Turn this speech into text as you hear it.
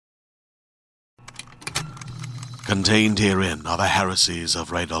Contained herein are the heresies of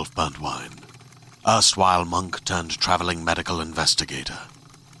Radolf Burntwine, erstwhile monk turned traveling medical investigator.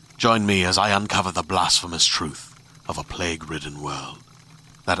 Join me as I uncover the blasphemous truth of a plague-ridden world,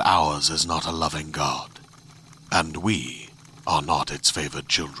 that ours is not a loving God, and we are not its favored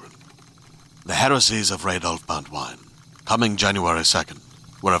children. The heresies of Radolf Burntwine, coming January 2nd,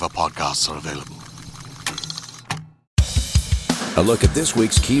 wherever podcasts are available. A look at this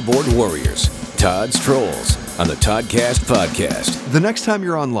week's keyboard warriors, Todd's Trolls, on the Toddcast podcast. The next time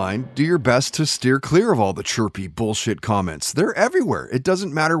you're online, do your best to steer clear of all the chirpy bullshit comments. They're everywhere. It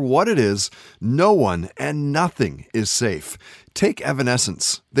doesn't matter what it is. No one and nothing is safe. Take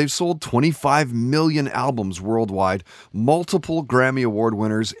Evanescence. They've sold 25 million albums worldwide, multiple Grammy Award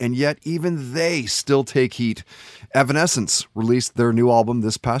winners, and yet even they still take heat. Evanescence released their new album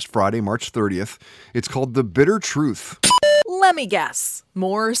this past Friday, March 30th. It's called The Bitter Truth. Let me guess.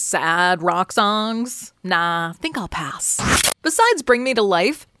 More sad rock songs? Nah, think I'll pass. Besides Bring Me to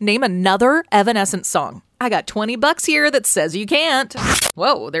Life, name another Evanescence song. I got $20 here that says you can't.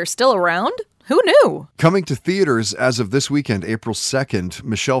 Whoa, they're still around? Who knew? Coming to theaters as of this weekend, April 2nd,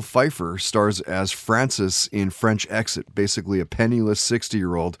 Michelle Pfeiffer stars as Frances in French Exit, basically a penniless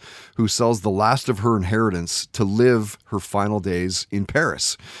 60-year-old who sells the last of her inheritance to live her final days in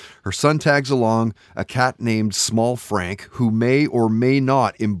Paris. Her son tags along, a cat named Small Frank, who may or may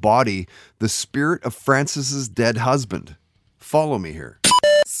not embody the spirit of Frances's dead husband. Follow me here.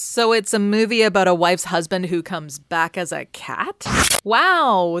 So it's a movie about a wife's husband who comes back as a cat?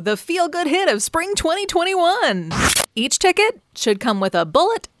 Wow, the feel-good hit of spring 2021. Each ticket should come with a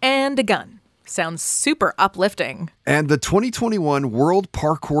bullet and a gun. Sounds super uplifting. And the 2021 World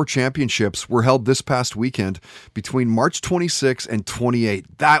Parkour Championships were held this past weekend between March 26 and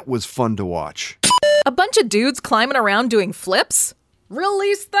 28. That was fun to watch. A bunch of dudes climbing around doing flips?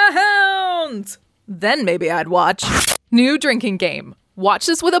 Release the hounds! Then maybe I'd watch. New drinking game. Watch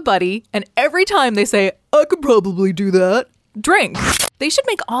this with a buddy, and every time they say, I could probably do that, drink. They should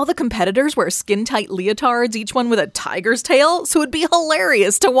make all the competitors wear skin-tight leotards, each one with a tiger's tail, so it'd be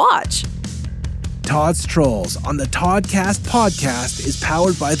hilarious to watch. Todd's Trolls on the Toddcast podcast is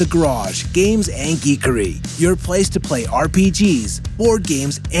powered by The Garage, Games and Geekery, your place to play RPGs, board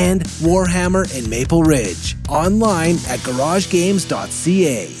games, and Warhammer in Maple Ridge. Online at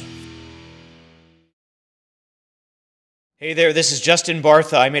garagegames.ca. Hey there, this is Justin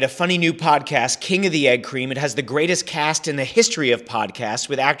Bartha. I made a funny new podcast, King of the Egg Cream. It has the greatest cast in the history of podcasts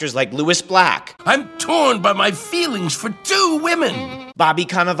with actors like Louis Black. I'm torn by my feelings for two women. Bobby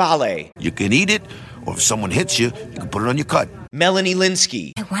Cannavale. You can eat it, or if someone hits you, you can put it on your cut. Melanie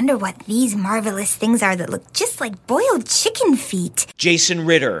Linsky. I wonder what these marvelous things are that look just like boiled chicken feet. Jason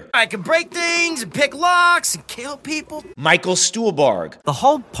Ritter. I can break things and pick locks and kill people. Michael Stuhlbarg. The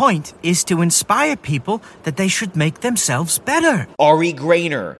whole point is to inspire people that they should make themselves better. Ari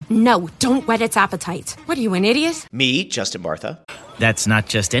Grainer. No, don't whet its appetite. What are you, an idiot? Me, Justin Bartha. That's not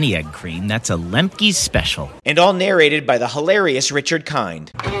just any egg cream, that's a Lemke's special. And all narrated by the hilarious Richard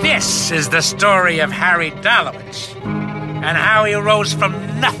Kind. This is the story of Harry Dalowitz and how he rose from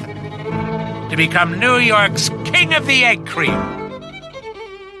nothing to become New York's King of the Egg Cream.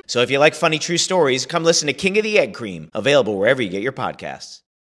 So if you like funny true stories, come listen to King of the Egg Cream, available wherever you get your podcasts.